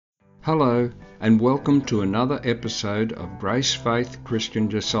Hello, and welcome to another episode of Grace Faith Christian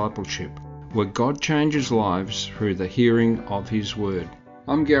Discipleship, where God changes lives through the hearing of His Word.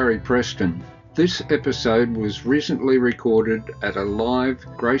 I'm Gary Preston. This episode was recently recorded at a live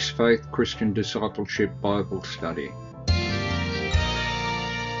Grace Faith Christian Discipleship Bible study.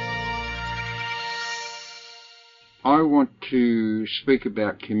 I want to speak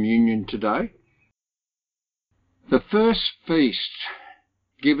about communion today. The first feast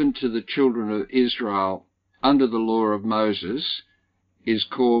given to the children of Israel under the law of Moses is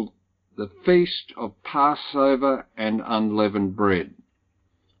called the Feast of Passover and Unleavened Bread.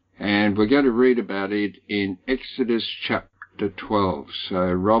 And we're going to read about it in Exodus chapter 12.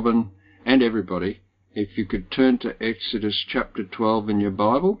 So Robin and everybody, if you could turn to Exodus chapter 12 in your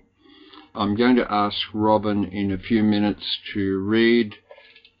Bible. I'm going to ask Robin in a few minutes to read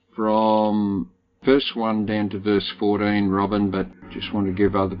from verse 1 down to verse 14, Robin, but just want to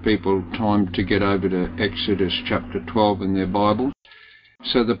give other people time to get over to Exodus chapter 12 in their Bible.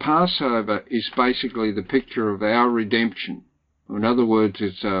 So the Passover is basically the picture of our redemption. In other words,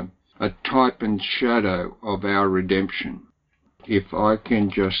 it's a type and shadow of our redemption. If I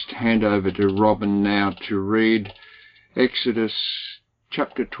can just hand over to Robin now to read Exodus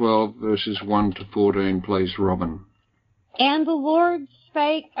chapter 12, verses 1 to 14, please, Robin. And the Lord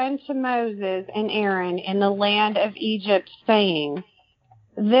spake unto Moses and Aaron in the land of Egypt, saying,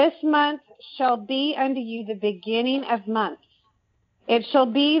 This month shall be unto you the beginning of months. It shall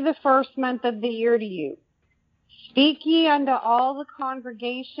be the first month of the year to you. Speak ye unto all the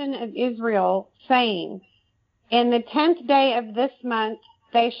congregation of Israel, saying, In the 10th day of this month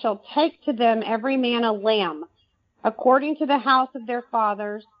they shall take to them every man a lamb, according to the house of their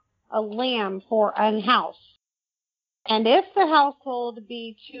fathers, a lamb for an house. And if the household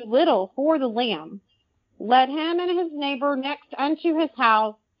be too little for the lamb, let him and his neighbor next unto his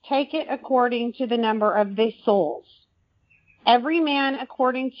house take it according to the number of the souls. Every man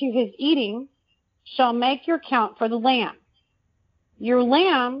according to his eating shall make your count for the lamb. Your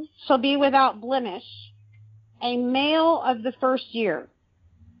lamb shall be without blemish, a male of the first year.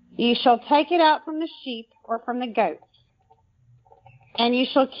 Ye shall take it out from the sheep or from the goats. And you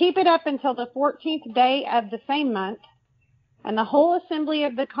shall keep it up until the 14th day of the same month, and the whole assembly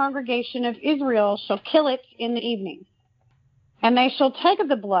of the congregation of Israel shall kill it in the evening. And they shall take of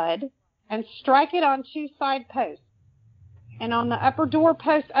the blood, and strike it on 2 side posts, and on the upper door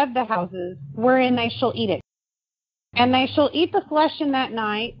posts of the houses, wherein they shall eat it. And they shall eat the flesh in that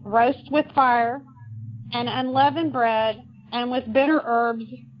night, roast with fire, and unleavened bread, and with bitter herbs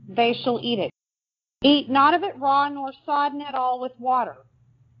they shall eat it. Eat not of it raw, nor sodden at all with water,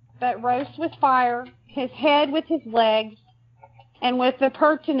 but roast with fire, his head with his legs, and with the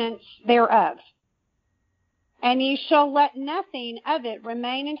purtenance thereof. And ye shall let nothing of it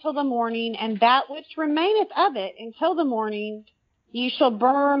remain until the morning, and that which remaineth of it until the morning ye shall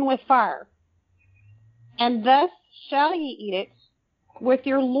burn with fire. And thus shall ye eat it, with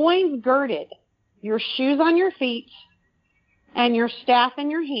your loins girded, your shoes on your feet, and your staff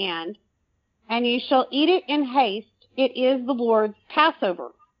in your hand, and ye shall eat it in haste. It is the Lord's Passover.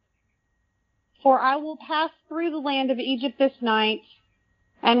 For I will pass through the land of Egypt this night,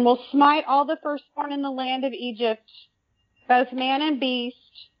 and will smite all the firstborn in the land of Egypt, both man and beast,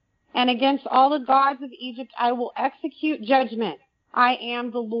 and against all the gods of Egypt I will execute judgment. I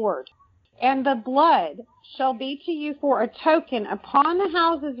am the Lord. And the blood shall be to you for a token upon the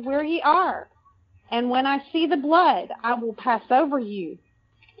houses where ye are. And when I see the blood, I will pass over you.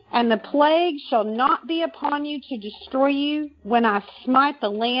 And the plague shall not be upon you to destroy you when I smite the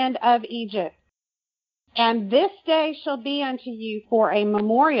land of Egypt. And this day shall be unto you for a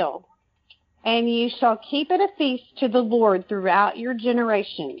memorial, and ye shall keep it a feast to the Lord throughout your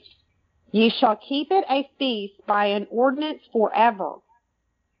generations. Ye shall keep it a feast by an ordinance forever.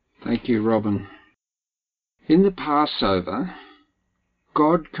 Thank you, Robin. In the Passover,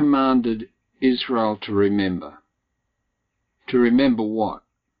 God commanded Israel to remember. To remember what?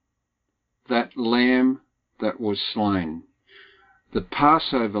 That lamb that was slain. The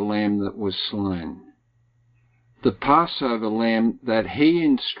Passover lamb that was slain. The Passover lamb that He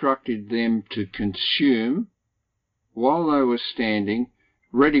instructed them to consume while they were standing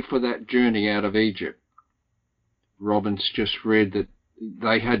ready for that journey out of Egypt. Robin's just read that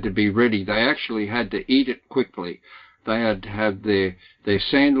they had to be ready. They actually had to eat it quickly. They had to have their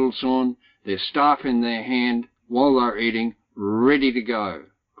sandals on, their staff in their hand while they were eating, ready to go.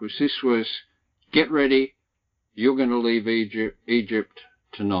 Because this was, get ready, you're going to leave Egypt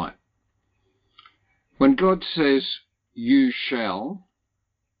tonight. When God says, you shall,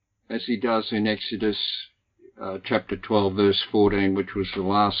 as He does in Exodus chapter 12, verse 14, which was the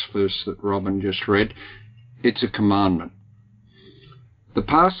last verse that Robin just read. It's a commandment. The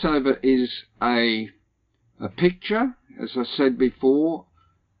Passover is a picture, as I said before,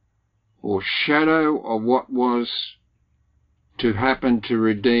 or shadow of what was to happen to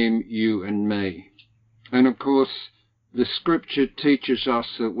redeem you and me. And of course, the Scripture teaches us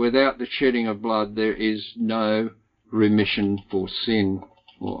that without the shedding of blood, there is no remission for sin,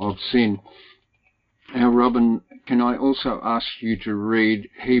 or of sin. Now, Robin, can I also ask you to read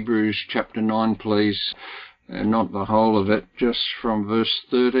Hebrews chapter 9, please? Not the whole of it, just from verse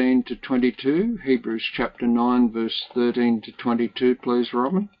 13 to 22. Hebrews chapter 9, verse 13 to 22, please,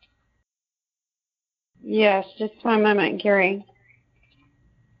 Robin. Yes, just one moment, Gary.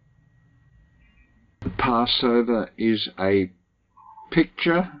 The Passover is a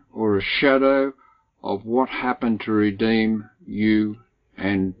picture or a shadow of what happened to redeem you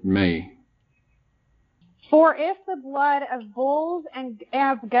and me. For if the blood of bulls and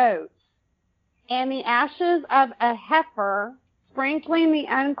of goats and the ashes of a heifer sprinkling the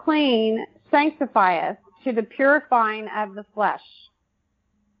unclean sanctifieth to the purifying of the flesh,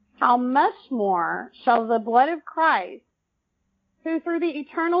 how much more shall the blood of Christ, who through the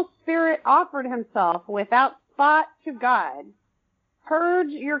eternal Spirit offered himself without spot to God, purge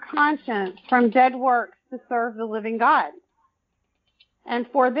your conscience from dead works to serve the living God? And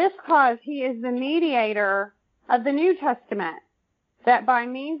for this cause he is the mediator of the New Testament, that by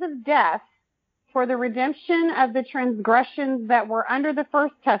means of death, for the redemption of the transgressions that were under the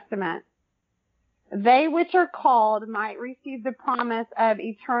first testament, they which are called might receive the promise of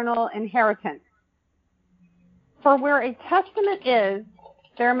eternal inheritance. For where a testament is,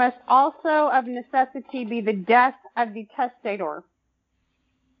 there must also of necessity be the death of the testator.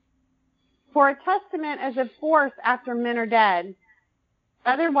 For a testament is of force after men are dead.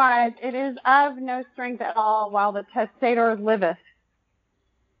 Otherwise it is of no strength at all while the testator liveth.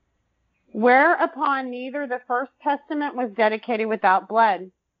 Whereupon neither the first testament was dedicated without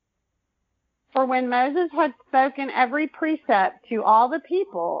blood. For when Moses had spoken every precept to all the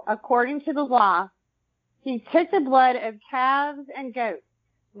people according to the law, he took the blood of calves and goats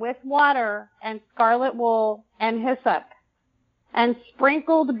with water and scarlet wool and hyssop, and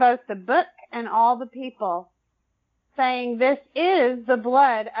sprinkled both the book and all the people, saying, This is the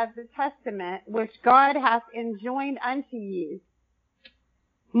blood of the testament which God hath enjoined unto you.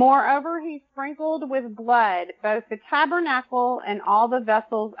 Moreover, he sprinkled with blood both the tabernacle and all the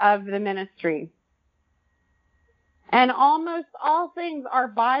vessels of the ministry. And almost all things are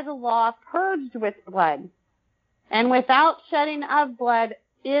by the law purged with blood, and without shedding of blood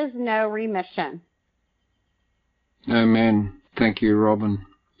is no remission. Amen. Thank you, Robin.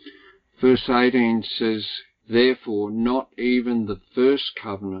 Verse 18 says, Therefore not even the first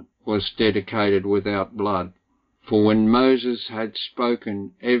covenant was dedicated without blood. For when Moses had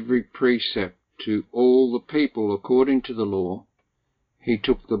spoken every precept to all the people according to the law, he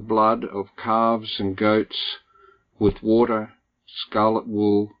took the blood of calves and goats with water, scarlet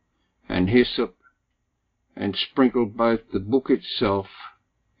wool, and hyssop, and sprinkled both the book itself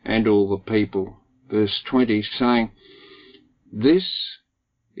and all the people. Verse 20, saying, This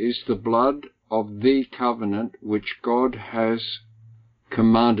is the blood of the covenant which God has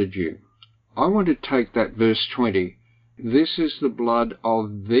commanded you. I want to take that verse 20. This is the blood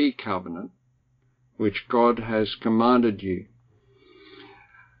of the covenant which God has commanded you,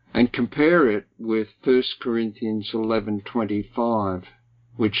 and compare it with 1 Corinthians 11:25,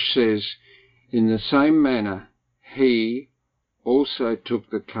 which says, In the same manner he also took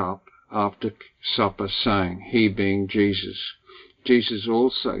the cup after supper, saying, he being Jesus. Jesus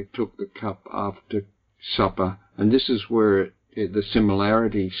also took the cup after supper, and this is where the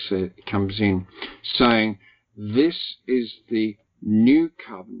similarity comes in, saying, This is the new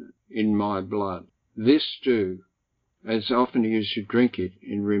covenant in my blood. This do, as often as you drink it,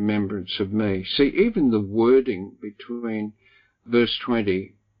 in remembrance of me. See, even the wording between verse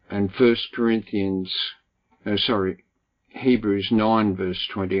 20 and Hebrews 9 verse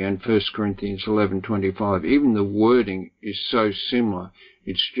 20 and 1 Corinthians 11:25, even the wording is so similar.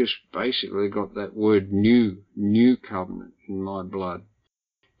 It's just basically got that word new covenant in my blood.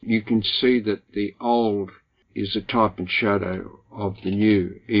 You can see that the old is a type and shadow of the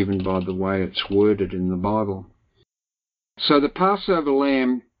new, even by the way it's worded in the Bible. So the Passover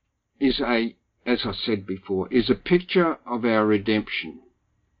lamb is as I said before, is a picture of our redemption.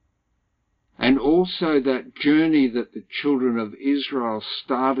 And also that journey that the children of Israel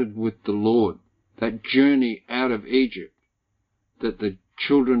started with the Lord, that journey out of Egypt that the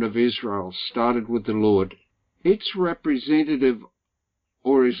children of Israel started with the Lord, it's representative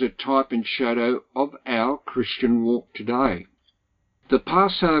or is a type and shadow of our Christian walk today. The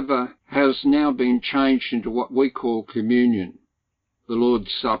Passover has now been changed into what we call communion, the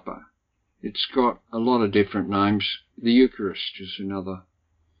Lord's Supper. It's got a lot of different names. The Eucharist is another.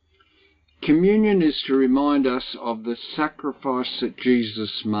 Communion is to remind us of the sacrifice that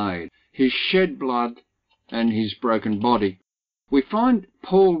Jesus made, his shed blood and his broken body. We find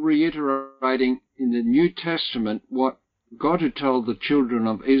Paul reiterating in the New Testament what God had told the children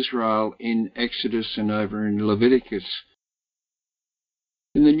of Israel in Exodus and over in Leviticus.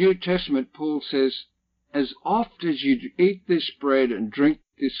 In the New Testament, Paul says, as oft as you eat this bread and drink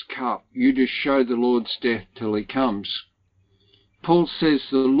this cup, you do show the Lord's death till he comes. Paul says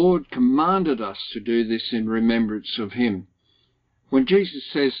the Lord commanded us to do this in remembrance of him. When Jesus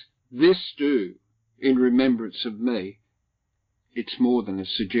says, this do in remembrance of me, it's more than a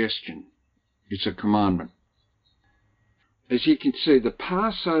suggestion. It's a commandment. As you can see, the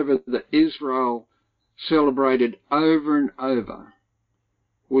Passover that Israel celebrated over and over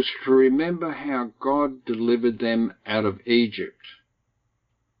was to remember how God delivered them out of Egypt,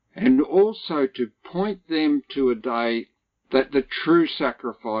 and also to point them to a day that the true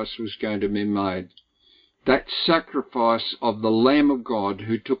sacrifice was going to be made, that sacrifice of the Lamb of God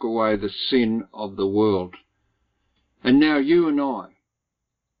who took away the sin of the world. And now you and I,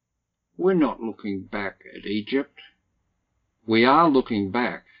 we're not looking back at Egypt. We are looking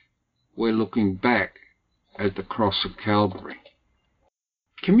back. We're looking back at the cross of Calvary.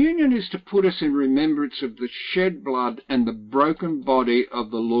 Communion is to put us in remembrance of the shed blood and the broken body of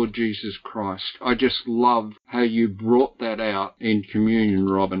the Lord Jesus Christ. I just love how you brought that out in communion,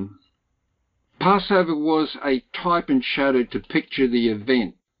 Robin. Passover was a type and shadow to picture the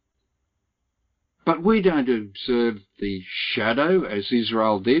event. But we don't observe the shadow as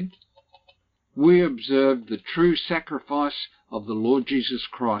Israel did. We observe the true sacrifice of the Lord Jesus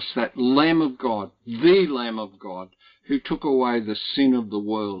Christ, that Lamb of God, the Lamb of God, who took away the sin of the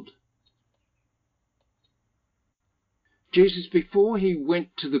world. Jesus, before he went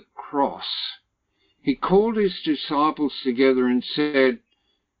to the cross, he called his disciples together and said,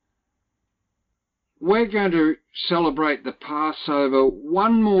 we're going to celebrate the Passover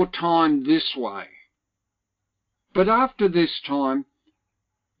one more time this way. But after this time,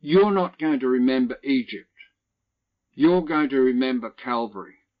 you're not going to remember Egypt. You're going to remember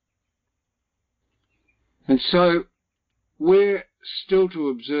Calvary. And so we're still to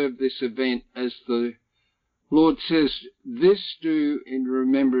observe this event as the Lord says, this do in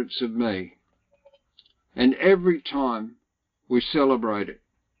remembrance of me. And every time we celebrate it,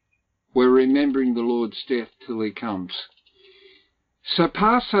 we're remembering the Lord's death till he comes. So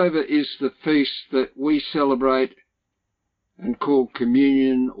Passover is the feast that we celebrate and call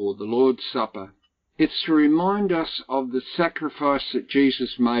communion or the Lord's Supper. It's to remind us of the sacrifice that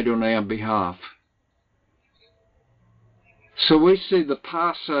Jesus made on our behalf. So we see the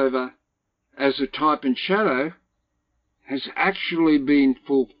Passover as a type and shadow has actually been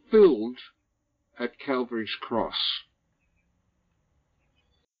fulfilled at Calvary's cross.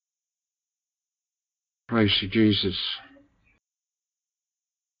 Praise to Jesus.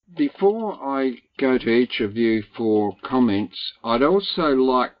 Before I go to each of you for comments, I'd also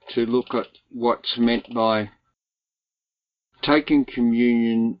like to look at what's meant by taking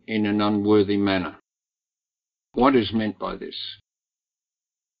communion in an unworthy manner. What is meant by this?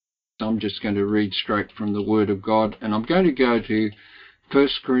 I'm just going to read straight from the Word of God, and I'm going to go to 1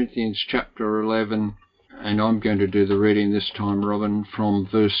 Corinthians chapter 11, and I'm going to do the reading this time, Robin, from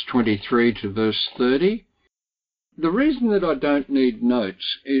verse 23 to verse 30. The reason that I don't need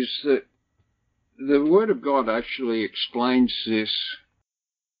notes is that the Word of God actually explains this.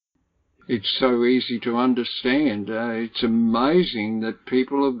 It's so easy to understand. It's amazing that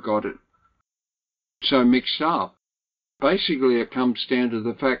people have got it so mixed up. Basically, it comes down to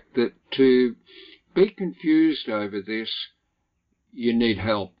the fact that to be confused over this, you need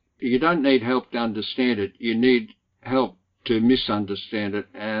help. You don't need help to understand it. You need help to misunderstand it.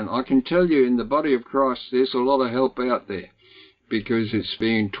 And I can tell you, in the body of Christ, there's a lot of help out there because it's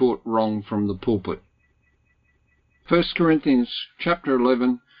being taught wrong from the pulpit. 1 Corinthians chapter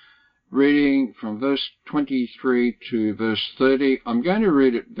 11, reading from verse 23 to verse 30. I'm going to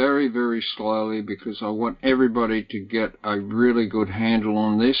read it very, very slowly because I want everybody to get a really good handle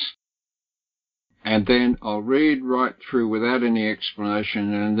on this. And then I'll read right through without any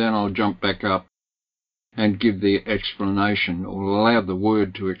explanation, and then I'll jump back up and give the explanation, or allow the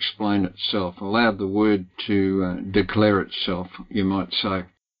Word to explain itself, allow the Word to declare itself, you might say.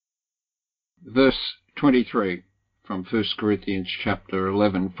 Verse 23 from 1 Corinthians chapter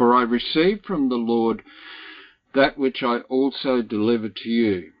 11. For I received from the Lord that which I also delivered to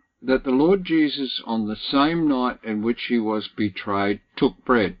you, that the Lord Jesus, on the same night in which he was betrayed, took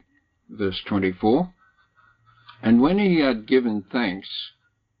bread. Verse 24. And when he had given thanks,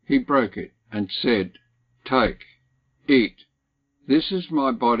 he broke it and said, Take, eat. This is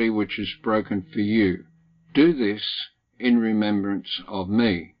my body which is broken for you. Do this in remembrance of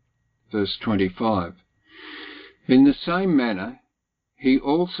me. Verse 25. In the same manner, he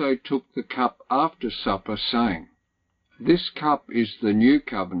also took the cup after supper, saying, This cup is the new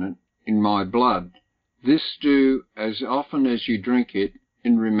covenant in my blood. This do as often as you drink it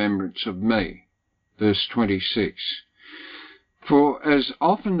in remembrance of me. Verse 26. For as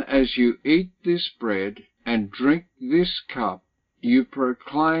often as you eat this bread and drink this cup, you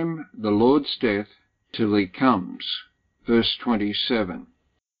proclaim the Lord's death till he comes. Verse 27.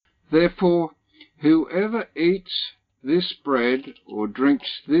 Therefore, whoever eats this bread or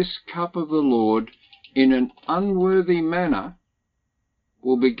drinks this cup of the Lord in an unworthy manner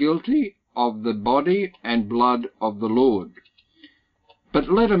will be guilty of the body and blood of the Lord.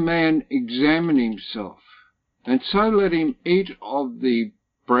 But let a man examine himself, and so let him eat of the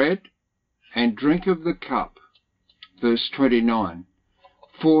bread and drink of the cup. Verse 29.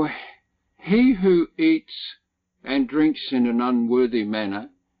 For he who eats and drinks in an unworthy manner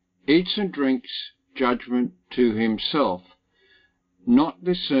eats and drinks judgment to himself, not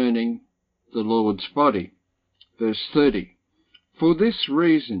discerning the Lord's body. Verse 30. For this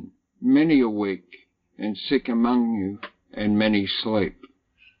reason many are weak and sick among you, and many sleep.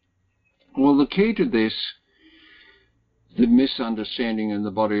 Well, the key to this, the misunderstanding in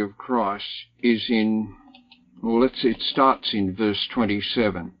the body of Christ, is it starts in verse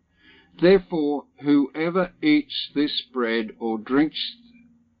 27. Therefore, whoever eats this bread or drinks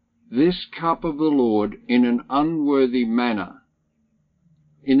this cup of the Lord in an unworthy manner.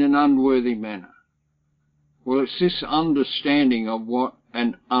 Well, it's this understanding of what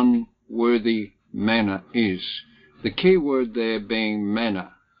an unworthy manner is. The key word there being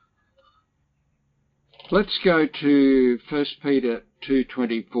manner. Let's go to 1 Peter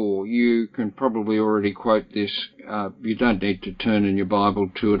 2:24. You can probably already quote this. You don't need to turn in your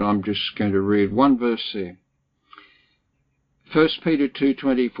Bible to it. I'm just going to read one verse there. 1 Peter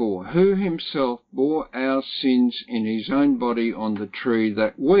 2:24, who himself bore our sins in his own body on the tree,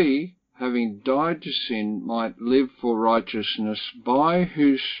 that we, having died to sin, might live for righteousness, by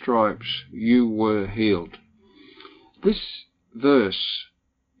whose stripes you were healed. This verse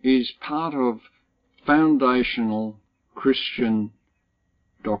is part of foundational Christian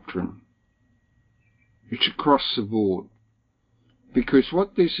doctrine. It's across the board. Because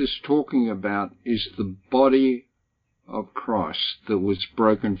what this is talking about is the body of Christ that was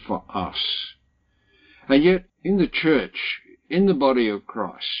broken for us. And yet, in the church, in the body of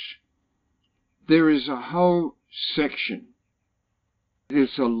Christ, there is a whole section.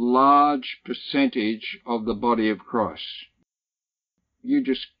 There's a large percentage of the body of Christ. You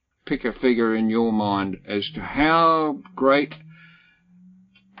just pick a figure in your mind as to how great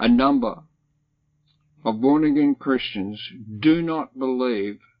a number of born-again Christians do not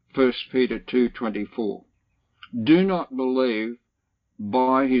believe 1 Peter 2:24. Do not believe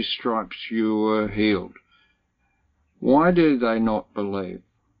by his stripes you were healed. Why do they not believe?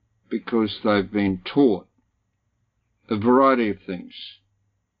 Because they've been taught a variety of things.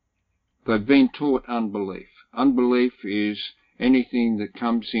 They've been taught unbelief. Unbelief is anything that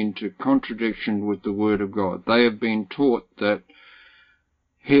comes into contradiction with the Word of God. They have been taught that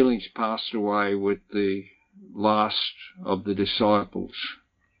healings passed away with the last of the disciples.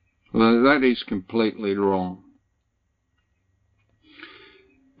 Well, that is completely wrong.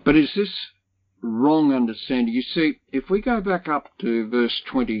 But is this wrong understanding? You see, if we go back up to verse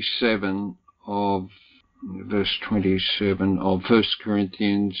 27 of 1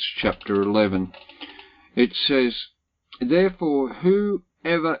 Corinthians chapter 11, it says, therefore,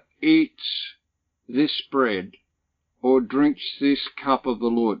 whoever eats this bread or drinks this cup of the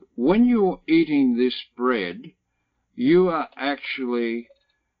Lord, when you're eating this bread, you are actually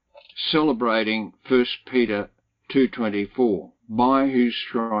celebrating 1 Peter 2:24, by whose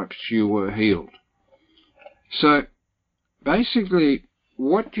stripes you were healed. So basically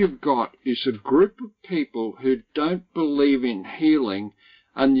what you've got is a group of people who don't believe in healing,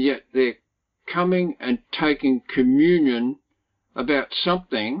 and yet they're coming and taking communion about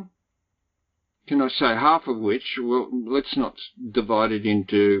something, can I say half of which, well, let's not divide it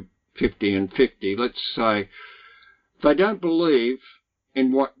into 50 and 50. Let's say they don't believe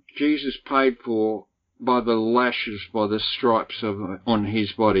in what Jesus paid for by the lashes, by the stripes on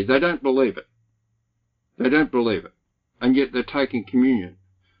his body. They don't believe it. They don't believe it. And yet they're taking communion.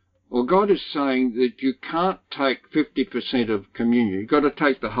 Well, God is saying that you can't take 50% of communion. You've got to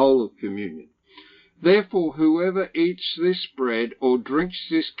take the whole of communion. Therefore, whoever eats this bread or drinks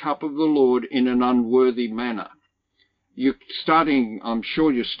this cup of the Lord in an unworthy manner. I'm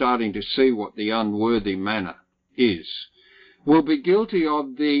sure you're starting to see what the unworthy manner is. Will be guilty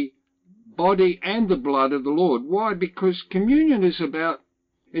of the body and the blood of the Lord. Why? Because communion is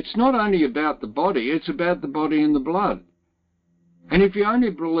it's not only about the body, it's about the body and the blood. And if you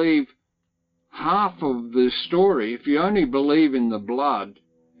only believe half of the story, if you only believe in the blood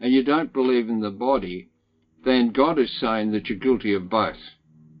and you don't believe in the body, then God is saying that you're guilty of both.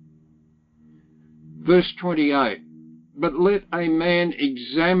 Verse 28, but let a man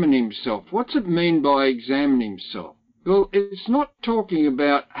examine himself. What's it mean by examine himself? Well, it's not talking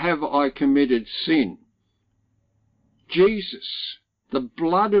about have I committed sin. Jesus, the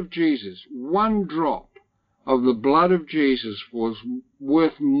blood of Jesus, one drop of the blood of Jesus was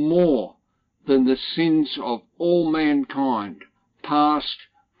worth more than the sins of all mankind, past,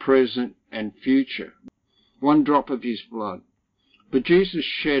 present, and future. One drop of his blood. But Jesus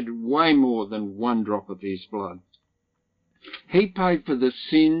shed way more than one drop of his blood. He paid for the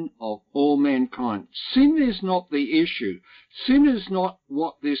sin of all mankind. Sin is not the issue. Sin is not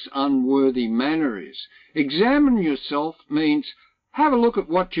what this unworthy manner is. Examine yourself means have a look at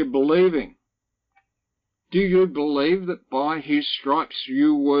what you're believing. Do you believe that by his stripes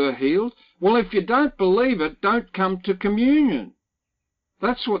you were healed? Well, if you don't believe it, don't come to communion.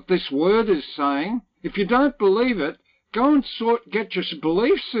 That's what this word is saying. If you don't believe it, go and get your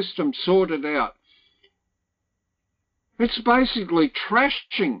belief system sorted out. It's basically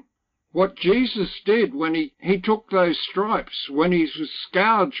trashing what Jesus did when he took those stripes, when he was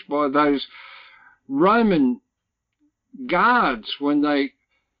scourged by those Roman guards, when they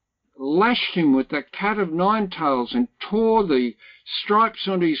lashed him with that cat of nine tails and tore the stripes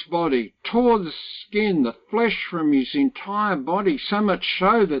on his body, tore the skin, the flesh from his entire body, so much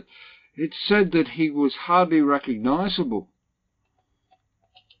so that it said that he was hardly recognizable.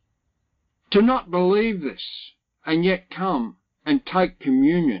 To not believe this and yet come and take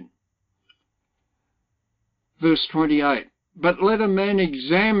communion. Verse 28, but let a man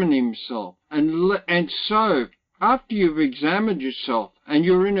examine himself, and so, after you've examined yourself and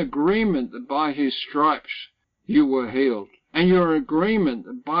you're in agreement that by his stripes you were healed, and you're in agreement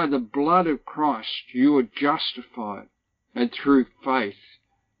that by the blood of Christ you are justified, and through faith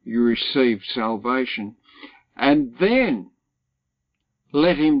you receive salvation, and then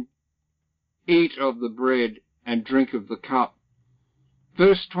let him eat of the bread and drink of the cup.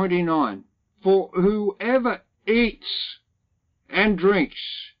 Verse 29, for whoever eats and drinks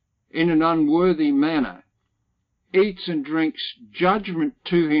in an unworthy manner eats and drinks judgment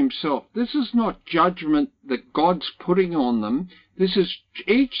to himself. This is not judgment that God's putting on them. This is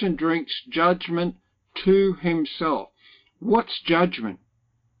eats and drinks judgment to himself. What's judgment?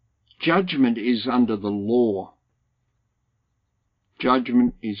 Judgment is under the law.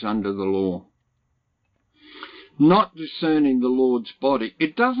 Judgment is under the law. Not discerning the Lord's body.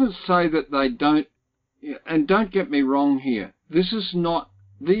 It doesn't say that they don't, and don't get me wrong here,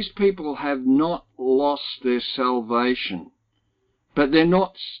 these people have not lost their salvation, but they're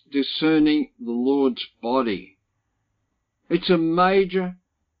not discerning the Lord's body. It's a major,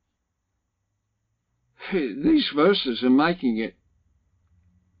 these verses are making it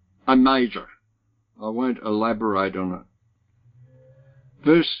a major. I won't elaborate on it.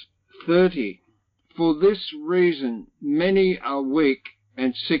 Verse 30, for this reason many are weak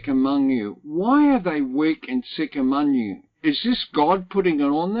and sick among you. Why are they weak and sick among you? Is this God putting it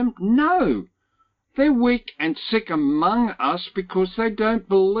on them? No. They're weak and sick among us because they don't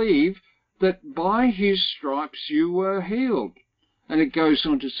believe that by his stripes you were healed. And it goes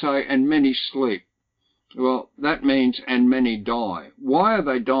on to say, and many sleep. Well, that means, and many die. Why are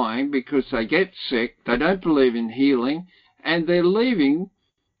they dying? Because they get sick, they don't believe in healing, and they're leaving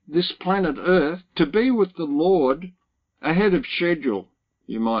this planet Earth to be with the Lord ahead of schedule,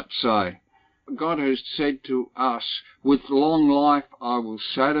 you might say. God has said to us, with long life I will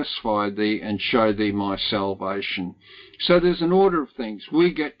satisfy thee and show thee my salvation. So there's an order of things.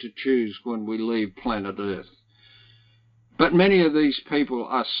 We get to choose when we leave planet Earth. But many of these people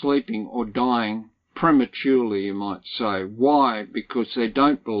are sleeping or dying prematurely, you might say. Why? Because they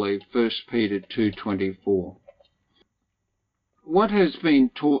don't believe 1 Peter 2:24. What has been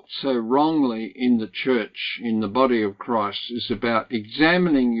taught so wrongly in the church, in the body of Christ, is about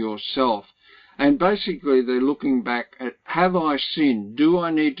examining yourself And basically they're looking back at, have I sinned? Do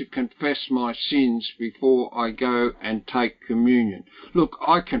I need to confess my sins before I go and take communion? Look,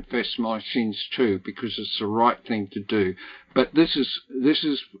 I confess my sins too, because it's the right thing to do. But this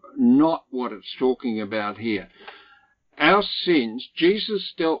is not what it's talking about here. Our sins,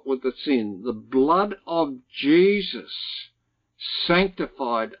 Jesus dealt with the sin. The blood of Jesus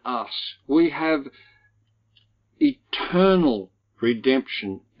sanctified us. We have eternal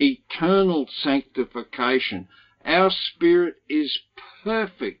redemption, eternal sanctification. Our spirit is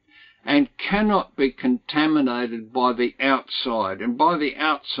perfect and cannot be contaminated by the outside. And by the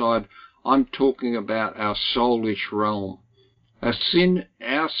outside, I'm talking about our soulish realm. Our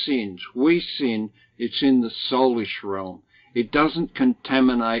sins, we sin, it's in the soulish realm. It doesn't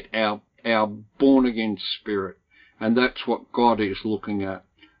contaminate our born-again spirit. And that's what God is looking at.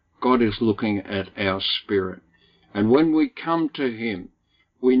 God is looking at our spirit. And when we come to him,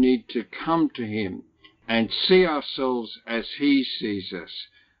 we need to come to him and see ourselves as he sees us,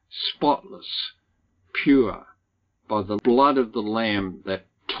 spotless, pure, by the blood of the Lamb that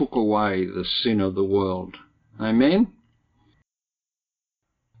took away the sin of the world. Amen?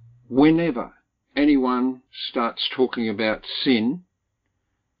 Whenever anyone starts talking about sin,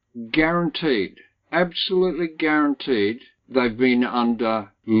 guaranteed, absolutely guaranteed, they've been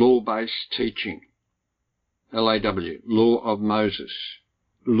under law-based teaching. L-A-W, Law of Moses,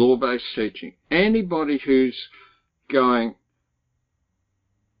 law-based teaching. Anybody who's going,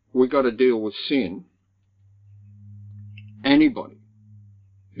 we got to deal with sin, anybody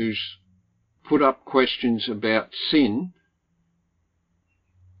who's put up questions about sin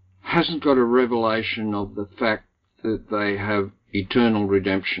hasn't got a revelation of the fact that they have eternal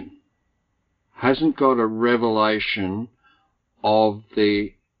redemption, hasn't got a revelation of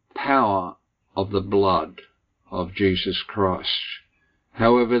the power of the blood of Jesus Christ.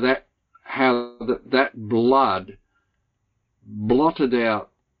 However, that blood blotted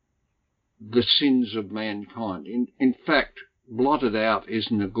out the sins of mankind. In fact, blotted out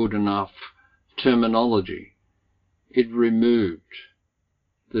isn't a good enough terminology. It removed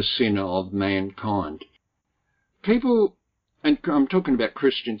the sin of mankind. People, and I'm talking about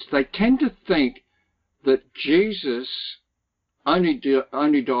Christians, they tend to think that Jesus only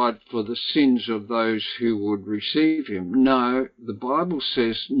died for the sins of those who would receive him. No, the Bible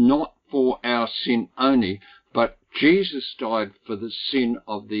says not for our sin only, but Jesus died for the sin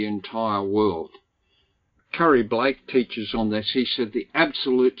of the entire world. Curry Blake teaches on this. He said the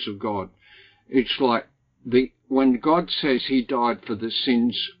absolutes of God. It's like when God says he died for the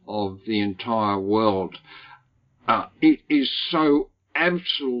sins of the entire world, it is so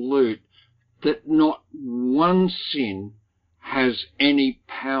absolute that not one sin has any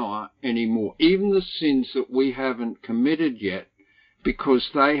power anymore. Even the sins that we haven't committed yet, because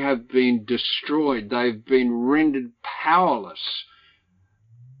they have been destroyed, they've been rendered powerless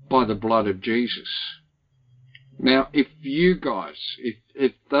by the blood of Jesus. Now, if you guys,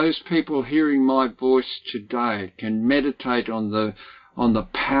 if those people hearing my voice today can meditate on the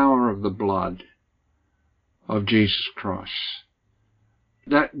power of the blood of Jesus Christ,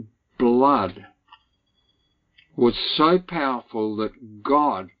 that blood was so powerful that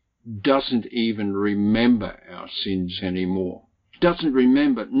God doesn't even remember our sins anymore. Doesn't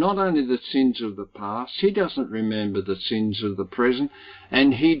remember not only the sins of the past, he doesn't remember the sins of the present,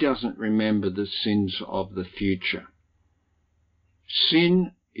 and he doesn't remember the sins of the future.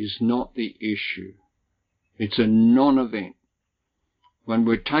 Sin is not the issue. It's a non-event. When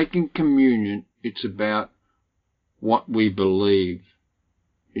we're taking communion, it's about what we believe.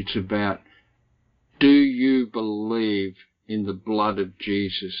 It's about, do you believe in the blood of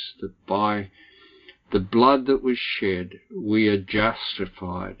Jesus, that by the blood that was shed, we are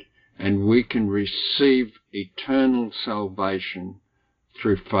justified and we can receive eternal salvation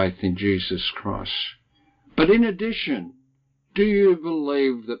through faith in Jesus Christ? But in addition, do you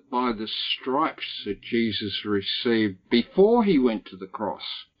believe that by the stripes that Jesus received before he went to the cross,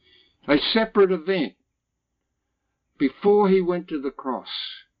 a separate event, before he went to the cross,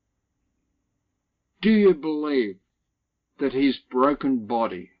 do you believe that his broken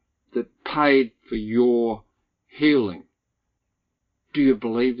body that paid for your healing, do you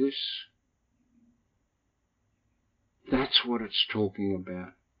believe this? That's what it's talking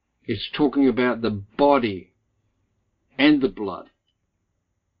about. It's talking about the body and the blood.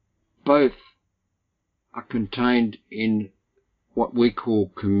 Both are contained in what we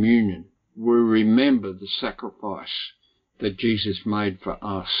call communion. We remember the sacrifice that Jesus made for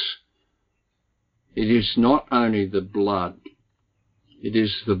us. It is not only the blood, it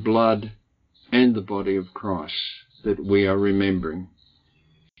is the blood and the body of Christ that we are remembering.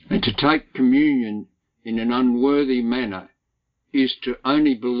 And to take communion in an unworthy manner is to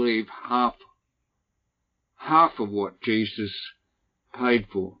only believe half of what Jesus paid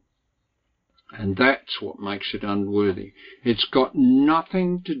for. And that's what makes it unworthy. It's got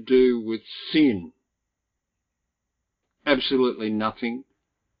nothing to do with sin. Absolutely nothing.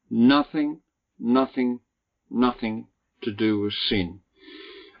 Nothing to do with sin.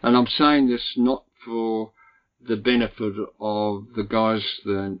 And I'm saying this not for the benefit of the guys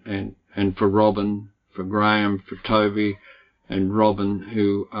and for Robin, for Graham, for Toby and Robin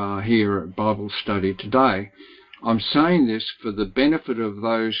who are here at Bible study today. I'm saying this for the benefit of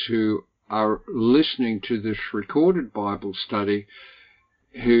those who are listening to this recorded Bible study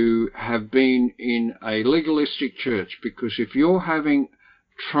who have been in a legalistic church, because if you're having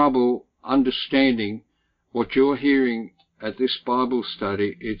trouble understanding what you're hearing at this Bible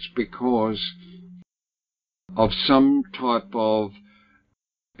study, it's because of some type of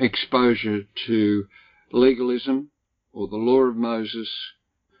exposure to legalism or the law of Moses,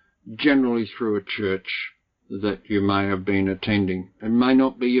 generally through a church that you may have been attending. It may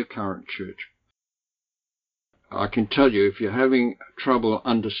not be your current church. I can tell you, if you're having trouble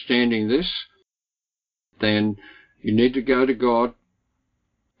understanding this, then you need to go to God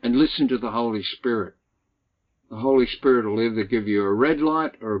and listen to the Holy Spirit. The Holy Spirit will either give you a red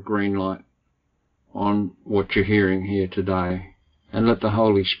light or a green light on what you're hearing here today. And let the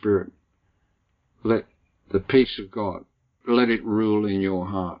Holy Spirit, let the peace of God, let it rule in your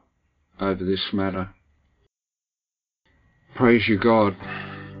heart over this matter. Praise you, God.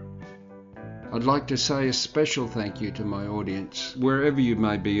 I'd like to say a special thank you to my audience. Wherever you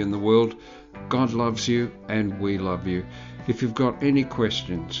may be in the world, God loves you and we love you. If you've got any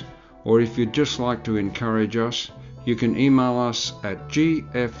questions, or if you'd just like to encourage us, you can email us at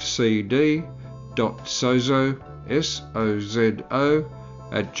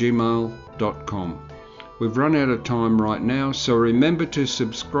gfcd.sozo@gmail.com. We've run out of time right now, so remember to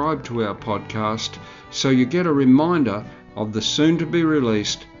subscribe to our podcast so you get a reminder of the soon-to-be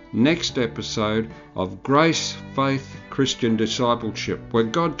released next episode of Grace, Faith, Christian Discipleship, where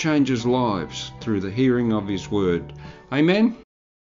God changes lives through the hearing of His Word. Amen?